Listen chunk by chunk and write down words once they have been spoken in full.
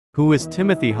Who is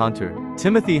Timothy Hunter?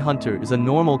 Timothy Hunter is a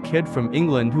normal kid from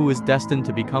England who is destined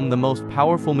to become the most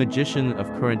powerful magician of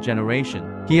current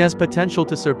generation. He has potential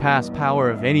to surpass power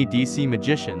of any DC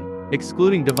magician,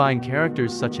 excluding divine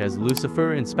characters such as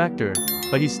Lucifer and Spectre,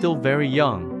 but he's still very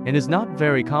young and is not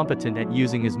very competent at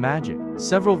using his magic.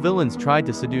 Several villains tried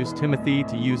to seduce Timothy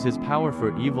to use his power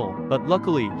for evil, but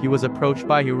luckily he was approached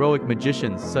by heroic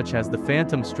magicians such as the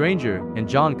Phantom Stranger and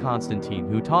John Constantine,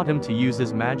 who taught him to use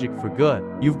his magic for good.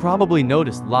 You've probably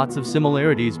noticed lots of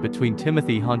similarities between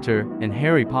Timothy Hunter and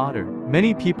Harry Potter.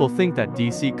 Many people think that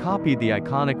DC copied the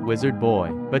iconic Wizard Boy,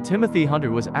 but Timothy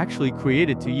Hunter was actually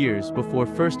created 2 years before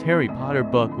first Harry Potter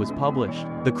book was published.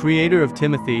 The creator of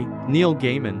Timothy, Neil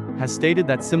Gaiman, has stated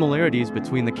that similarities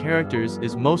between the characters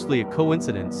is mostly a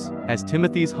coincidence, as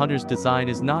Timothy Hunter's design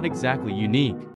is not exactly unique.